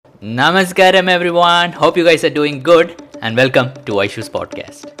Namaskaram, everyone. Hope you guys are doing good, and welcome to Aishu's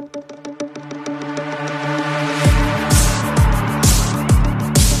podcast.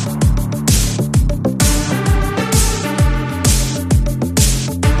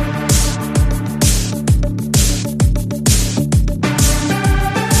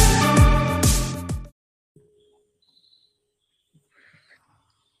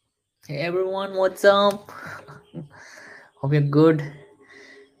 Hey everyone, what's up? Hope you're good.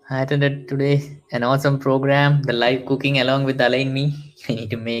 I attended today an awesome program, the live cooking along with Ala and me. I need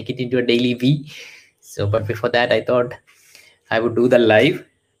to make it into a daily V. But before that, I thought I would do the live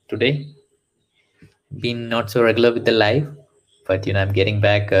today. Been not so regular with the live, but I'm getting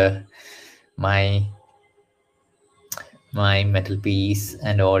back my my metal piece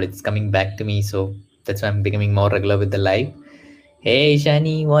and all. It's coming back to me, so that's why I'm becoming more regular with the live. Hey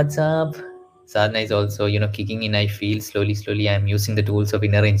Shani, what's up? Sadhana is also, kicking in. I feel slowly, I'm using the tools of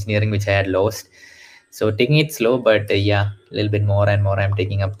inner engineering which I had lost. So taking it slow, but yeah, a little bit more and more I'm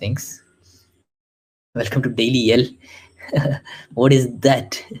taking up things. Welcome to Daily L. What is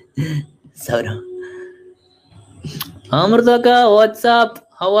that? Saurabh. Amrutaka, what's up?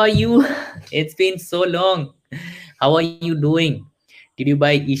 How are you? It's been so long. How are you doing? Did you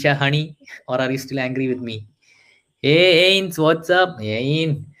buy Isha honey or are you still angry with me? Hey Ains, what's up?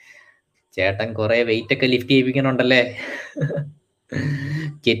 Ain. ചേട്ടൻ കുറെ wait ഒക്കെ lift ചെയ്യിപ്പിക്കണുണ്ടല്ലേ?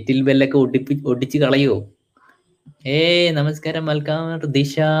 Kettle ബെല്ലൊക്കെ ഒടിച്ച് കളയോ? ഏ നമസ്കാരം, welcome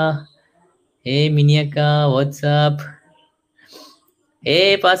ദിശ. ഏ മിനിയക്ക, WhatsApp. ഏ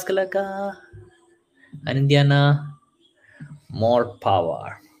പാസ്കലക്ക, അനന്ത്യാന. More power.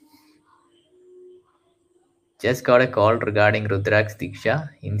 Just got a call regarding Rudrak's Diksha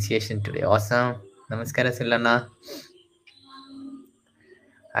initiation today. Awesome. Namaskara Silana.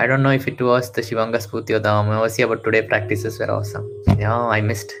 I don't know if it was the Shivanga Spurti or the Amavasya, but today practices were awesome. Yeah, I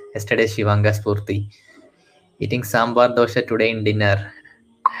missed yesterday's Shivanga Spurti. Eating sambar dosha today in dinner.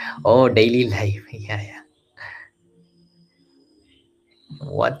 Oh, daily life. Yeah.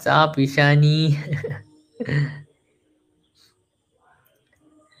 What's up, Ishani?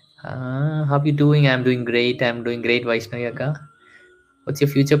 How you doing? I'm doing great. Vaishnaviyaka. What's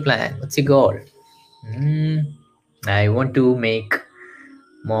your future plan? What's your goal? I want to make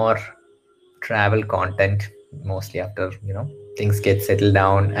more travel content, mostly after things get settled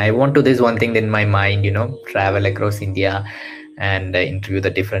down. I want to, there's one thing in my mind, travel across India and interview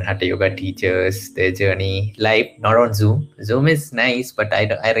the different hatha yoga teachers, their journey live, not on Zoom is nice, but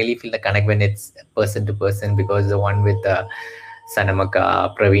I really feel the connect when it's person to person, because the one with Sanamaka,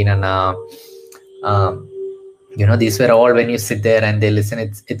 Praveena, these were all when you sit there and they listen,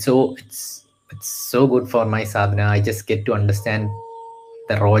 it's so good for my sadhana. I just get to understand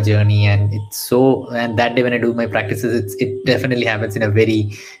the raw journey, and and that day when I do my practices, it definitely happens in a very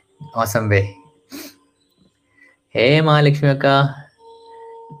awesome way. Hey Mahalakshmi Akka,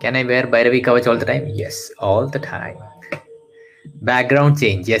 can I wear Bhairavi Kavach all the time? Yes, all the time. Background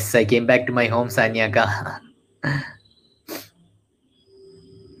change. Yes, I came back to my home, Sanyaka.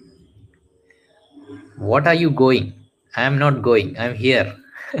 What are you going? I am not going. I'm here.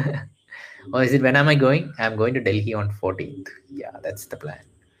 Or is it when am I going? I'm going to Delhi on 14th. Yeah, that's the plan.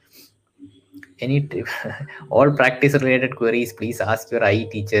 Any all practice related queries, please ask your IE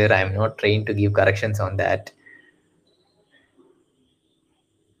teacher. I'm not trained to give corrections on that.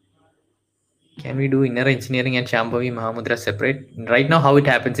 Can we do inner engineering and Shambhavi Mahamudra separate? Right now, how it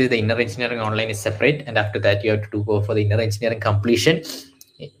happens is the inner engineering online is separate, and after that, you have to go for the inner engineering completion,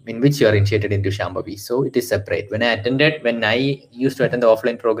 in which you are initiated into Shambhavi. So it is separate. When I used to attend the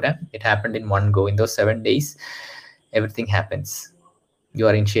offline program, it happened in one go. In those 7 days, everything happens. You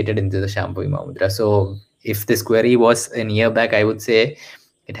are initiated into the Shambhavi Mahamudra. So if this query was a year back, I would say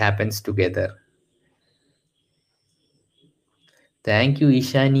it happens together. Thank you,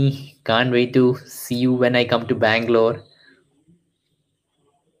 Ishani. Can't wait to see you when I come to Bangalore.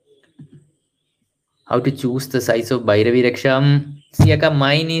 How to choose the size of Bhairavi Raksha? See, Akka,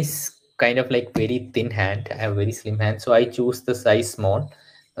 mine is kind of like very thin hand. I have very slim hand, so I choose the size small.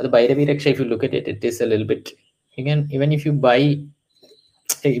 But the Bhairavi Raksha, if you look at it, it is a little bit. You can, even if you buy,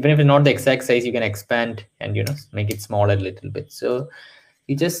 even if it's not the exact size, you can expand and make it smaller a little bit. So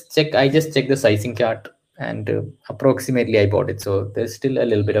you just check. I just check the sizing chart, and approximately I bought it. So there's still a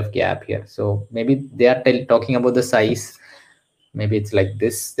little bit of gap here. So maybe they are talking about the size. Maybe it's like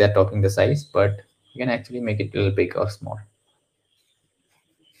this. They're talking the size, but you can actually make it a little big or small.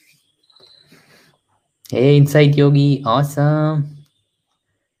 Hey, Inside Yogi, awesome.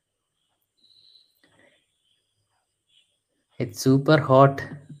 It's super hot.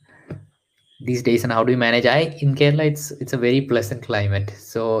 these days. And how do you manage? I in Kerala, it's a very pleasant climate,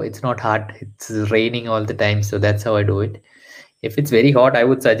 so it's not hot. It's raining all the time, so that's how I do it. If it's very hot, I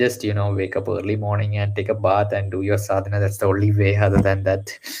would suggest, wake up early morning and take a bath and do your sadhana. That's the only way. Other than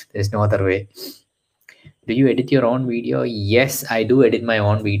that, there's no other way. Do you edit your own video? Yes, I do edit my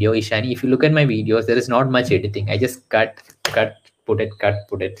own video, Ishani. If you look at my videos, there is not much editing. I just cut, put it, cut,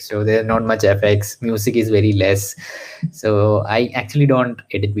 put it. So there's not much effects. Music is very less. So I actually don't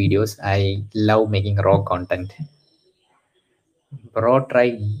edit videos. I love making raw content. Bro,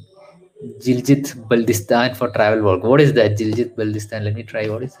 try Jiljit Baldistan for travel work. What is that? Jiljit Baldistan. Let me try.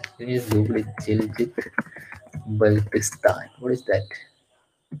 What is that? Let me just Google it. Jiljit Baldistan. What is that?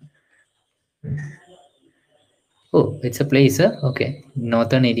 Oh, it's a place, huh? Okay.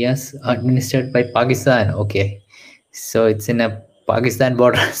 Northern areas administered by Pakistan. Okay. So it's in a Pakistan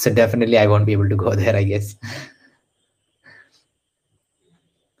border. So definitely I won't be able to go there, I guess.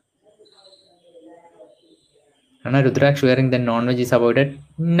 Anna Rudraksh wearing the non-veg is avoided?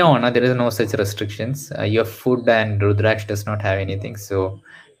 No, no, there is no such restrictions. Your food and Rudraksh does not have anything, so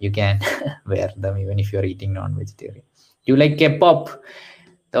you can wear them even if you're eating non-vegetarian. You like K-pop?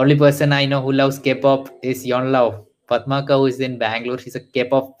 The only person I know who loves K-pop is Yon Lao. Padmaka, who is in Bangalore, she's a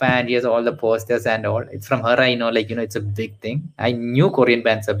K-pop fan. She has all the posters and all. It's from her I know, it's a big thing. I knew Korean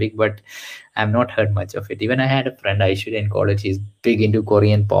bands are big, but I've not heard much of it. Even I had a friend, Aishwarya, in college. She's big into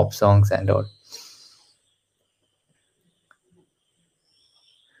Korean pop songs and all.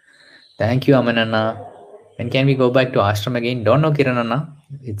 Thank you, Amanana. When can we go back to ashram again? Don't know, Kiranana.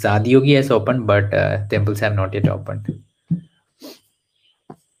 It's Adiyogi has opened, but temples have not yet opened.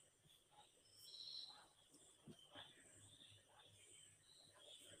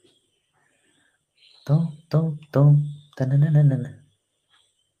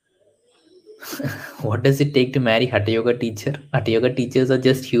 What does it take to marry Hatha Yoga teacher? Hatha Yoga teachers are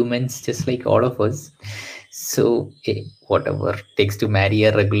just humans, just like all of us. So, whatever takes to marry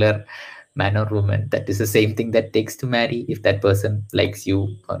a regular man or woman, that is the same thing that takes to marry if that person likes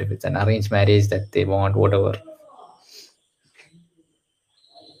you, or if it's an arranged marriage that they want, whatever.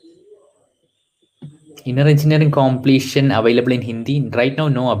 Inner engineering completion available in Hindi? Right now,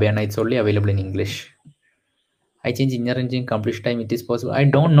 no, Abhyana. It's only available in English. I change inner engine completion time. It is possible. I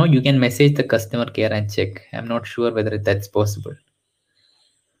don't know. You can message the customer care and check. I'm not sure whether that's possible.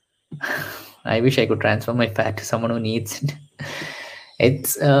 I wish I could transfer my fat to someone who needs it.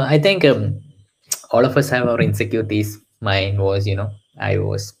 It's. I think all of us have our insecurities. Mine was, I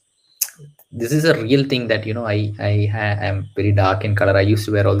was. This is a real thing that I am very dark in color. I used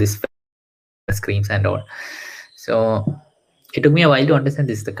to wear all these creams and all. So it took me a while to understand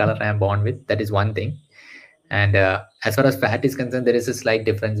this is the color I am born with. That is one thing. And as far as fat is concerned, there is a slight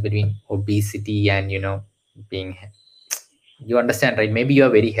difference between obesity and being. You understand, right? Maybe you are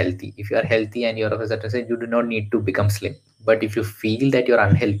very healthy. If you are healthy and you're of a certain size, you do not need to become slim. But if you feel that you're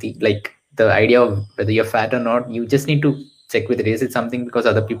unhealthy, like the idea of whether you're fat or not, you just need to check with it. Is it something because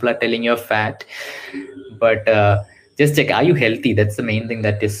other people are telling you're fat? But just check, are you healthy? That's the main thing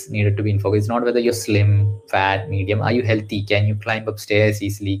that is needed to be in focus. It's not whether you're slim, fat, medium. Are you healthy? Can you climb upstairs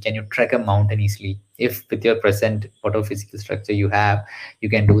easily? Can you trek a mountain easily? If with your present whatever physical structure you have, you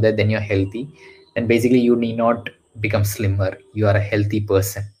can do that, then you're healthy. And basically you need not become slimmer. You are a healthy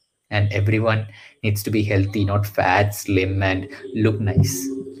person, and everyone needs to be healthy, not fat, slim, and look nice.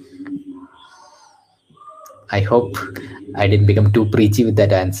 I hope I didn't become too preachy with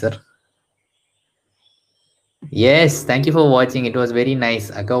that answer. Yes, thank you for watching. It was very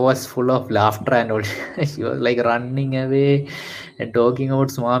nice. Akka was full of laughter and all. She was like running away and talking about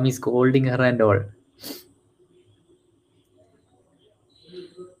Swami scolding her and all.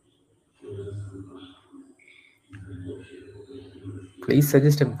 Please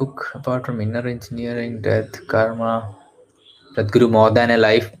suggest a book apart from Inner Engineering, Death, Karma, Sadhguru More Than a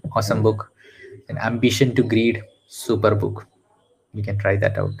Life, awesome book. And Ambition to Greed, super book. You can try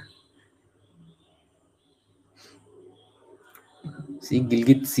that out. See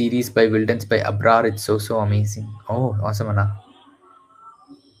Gilgit series by Wildens by Abrar. It's so amazing. Oh, awesome, Anna.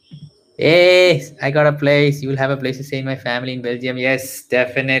 Yes, I got a place. You will have a place to stay in my family in Belgium. Yes,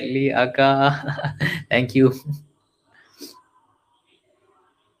 definitely, Akka. Thank you.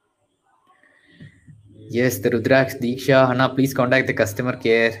 Yes, the Rudraksh Diksha. Hana, please contact the customer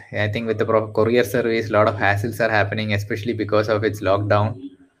care. I think with the proper courier service, a lot of hassles are happening, especially because of its lockdown.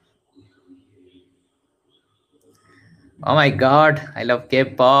 Oh my god, I love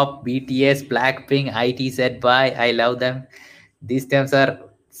K-pop, BTS, Blackpink, ITZ by. I love them. These terms are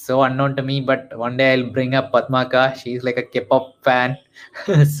so unknown to me, but one day I'll bring up Padmaka. She's like a K-pop fan.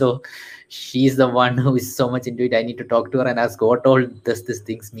 So she's the one who is so much into it. I need to talk to her and ask what all does these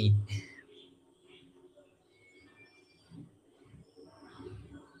things mean.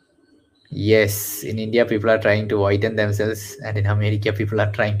 Yes, in India, people are trying to whiten themselves, and in America, people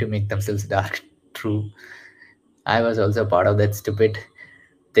are trying to make themselves dark. True. I was also part of that stupid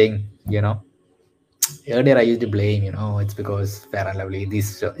thing. Earlier, I used to blame, it's because Fair and Lovely.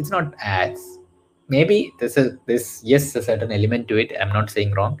 It's not ads. Maybe this yes, a certain element to it. I'm not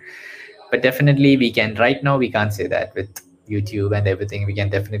saying wrong, but definitely we can. Right now, we can't say that with YouTube and everything. We can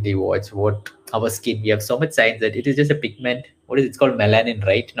definitely watch what our skin. We have so much science that it is just a pigment. What is it? It's called melanin,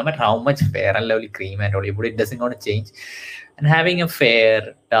 right? No matter how much Fair and Lovely cream and all you put, it doesn't going to change. And having a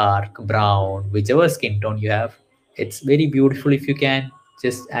fair, dark, brown, whichever skin tone you have, it's very beautiful if you can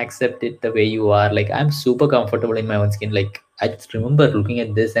just accept it the way you are. Like I'm super comfortable in my own skin. Like I just remember looking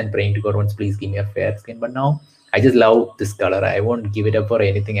at this and praying to God once, please give me a fair skin. But now I just love this color. I won't give it up for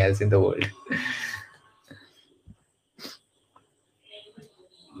anything else in the world.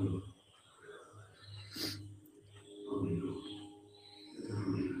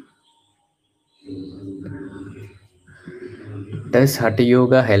 Does Hatha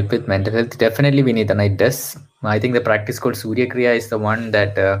Yoga help with mental health? Definitely, Vinithan, it does. I think the practice called Surya Kriya is the one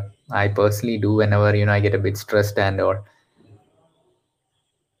that I personally do whenever I get a bit stressed and or.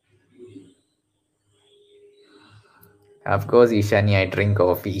 Of course, Ishani, I drink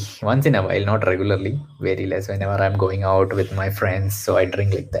coffee once in a while, not regularly, very less whenever I'm going out with my friends. So I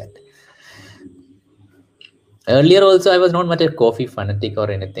drink like that. Earlier, also, I was not much a coffee fanatic or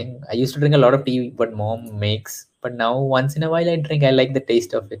anything. I used to drink a lot of tea, what mom makes. But now, once in a while, I drink. I like the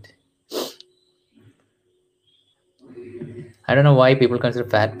taste of it. I don't know why people consider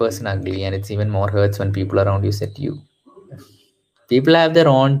fat person ugly, and it's even more hurts when people around you said you. People have their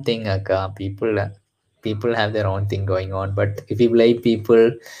own thing, Akka. People have their own thing going on. But if you blame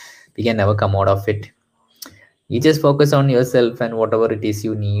people, we can never come out of it. You just focus on yourself and whatever it is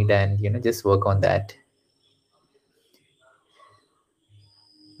you need, and just work on that.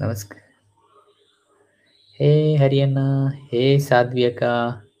 Namaskar. Hey Haryana, hey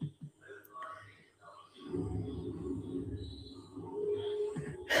Sadhyaka.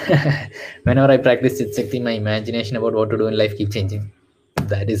 Whenever I practice Chit my imagination about what to do in life keep changing.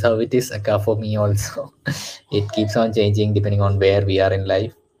 That is how it is, Akka, for me also. It keeps on changing depending on where we are in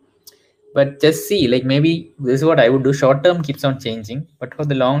life. But just see, like maybe this is what I would do. Short term keeps on changing, but for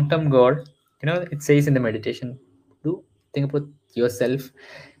the long term goal, it says in the meditation, do think about yourself.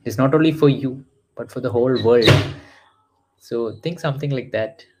 It's not only for you, but for the whole world. So think something like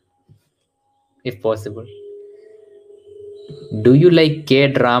that, if possible. Do you like K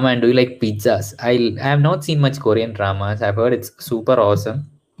drama and do you like pizzas? I have not seen much Korean dramas. I've heard it's super awesome,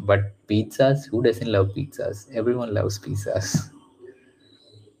 but pizzas, who doesn't love pizzas? Everyone loves pizzas.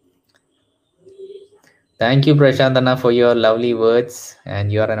 Thank you, Prashantana, for your lovely words,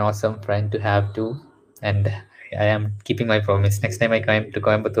 and you are an awesome friend to have too. And I am keeping my promise. Next time I come to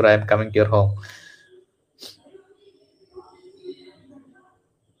Coimbatore, I am coming to your home.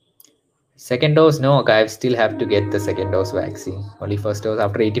 Second dose, no, I still have to get the second dose vaccine. Only first dose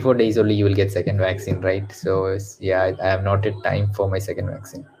after 84 days only you will get second vaccine, right? So yeah, I have not had time for my second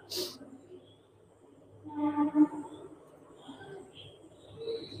vaccine.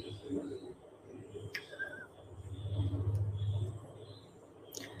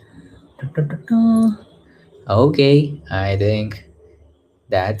 Okay, I think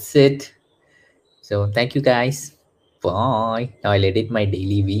that's it. So thank you guys. Bye. Now I'll edit my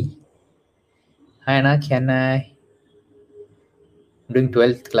daily V. Anna, can I doing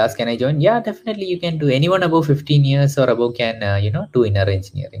 12th class? Can I join? Yeah, definitely you can do. Anyone above 15 years or above can do inner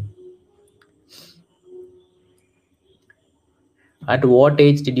engineering. At what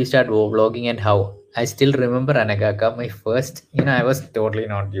age did you start vlogging and how? I still remember Anagaka. My first, I was totally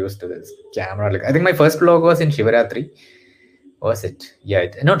not used to this camera. Like I think my first vlog was in Shivaratri. Was it? Yeah,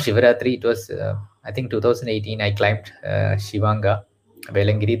 not Shivaratri. It was I think 2018. I climbed Shivanga,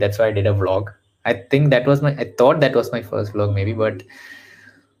 Velangiri. That's why I did a vlog. I think that was my. I thought that was my first vlog, maybe, but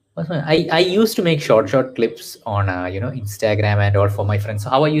I used to make short clips on Instagram and all for my friends. So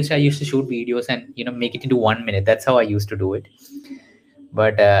how I used to shoot videos and make it into 1 minute. That's how I used to do it.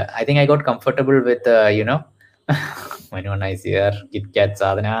 But I think I got comfortable with Manona is here. Kit Kat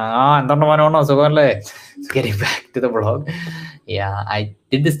Sadhana. So getting back to the vlog, yeah, I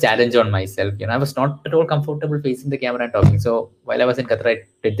did this challenge on myself. I was not at all comfortable facing the camera and talking. So while I was in Qatar, I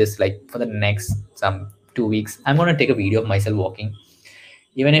did this like for the next some 2 weeks. I'm gonna take a video of myself walking.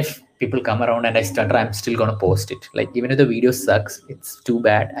 Even if people come around and I stutter, I'm still gonna post it. Like even if the video sucks, it's too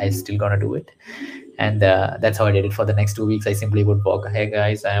bad. I still gonna do it. And that's how I did it for the next 2 weeks. I simply would walk, hey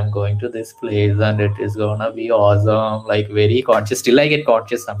guys, I am going to this place and it is gonna be awesome. Like very conscious. Still I get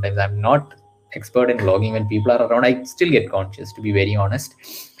conscious sometimes. I'm not expert in vlogging. When people are around, I still get conscious, to be very honest.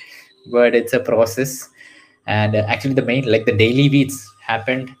 but it's a process. And actually, the main, like the daily beats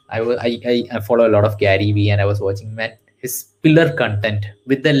happened. I follow a lot of Gary Vee, and I was watching man his pillar content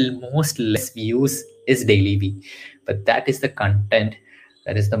with the most less views is daily Vee, but that is the content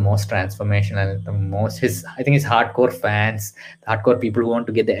that is the most transformational, the most his, I think his hardcore fans, the hardcore people who want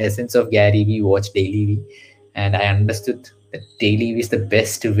to get the essence of Gary Vee watch daily Vee. And I understood that daily Vee is the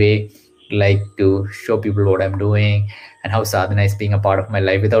best way, like, to show people what I'm doing and how sadhana is being a part of my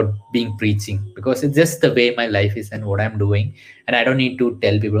life without being preaching, because it's just the way my life is and what I'm doing. And I don't need to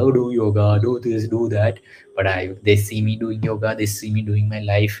tell people, oh, do yoga, do this, do that. But they see me doing yoga, they see me doing my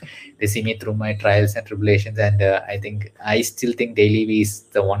life, they see me through my trials and tribulations. And I still think daily Vee is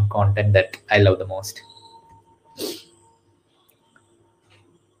the one content that I love the most.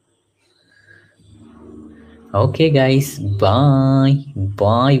 Okay, guys, bye,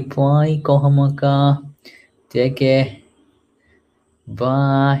 bye, Kohamaka. Take care.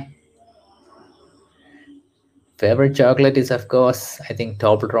 Bye. Favorite chocolate is, of course, I think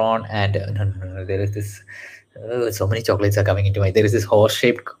Toblerone. And no, there is this. So many chocolates are coming into my. There is this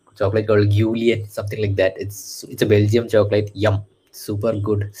horse-shaped chocolate called Julian, something like that. It's a Belgium chocolate. Yum, super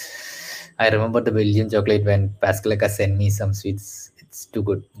good. I remember the Belgian chocolate when Pascalaka sent me some sweets. It's too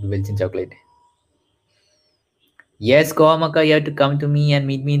good. The Belgian chocolate. Yes, Koamaka, you have to come to me and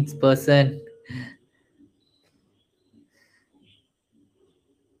meet me in person.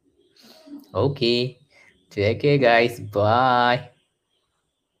 Okay. Take care, guys. Bye.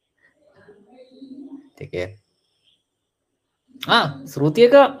 Take care.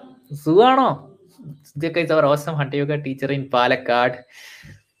 Sruthiyaka, സുഖാണോ? Sruthiyaka is our awesome Hatha Yoga teacher in Palakkad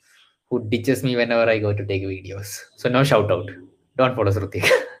who ditches me whenever I go to take videos. So no shout out. Don't follow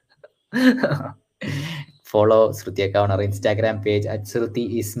Sruthiyaka. Follow Sruthiyaka on our Instagram page at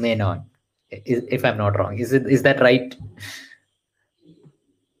Shruti Ismenon. If I'm not wrong. Is that right?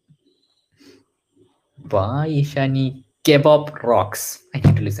 Bye, Ishani. K-pop rocks. I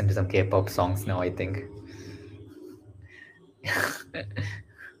need to listen to some K-pop songs now, I think.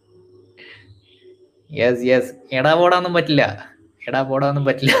 Yes. എടാ പോടാന്നും പറ്റില്ല.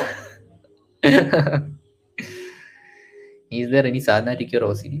 Is there any sadhana to cure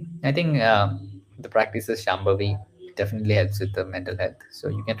OCD? I think the practice is Shambhavi definitely helps with the mental health. So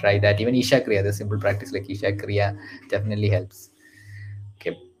you can try that. Even Isha Kriya, the simple practice like Isha Kriya definitely helps.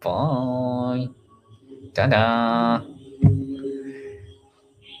 Okay, bye. Ta-da.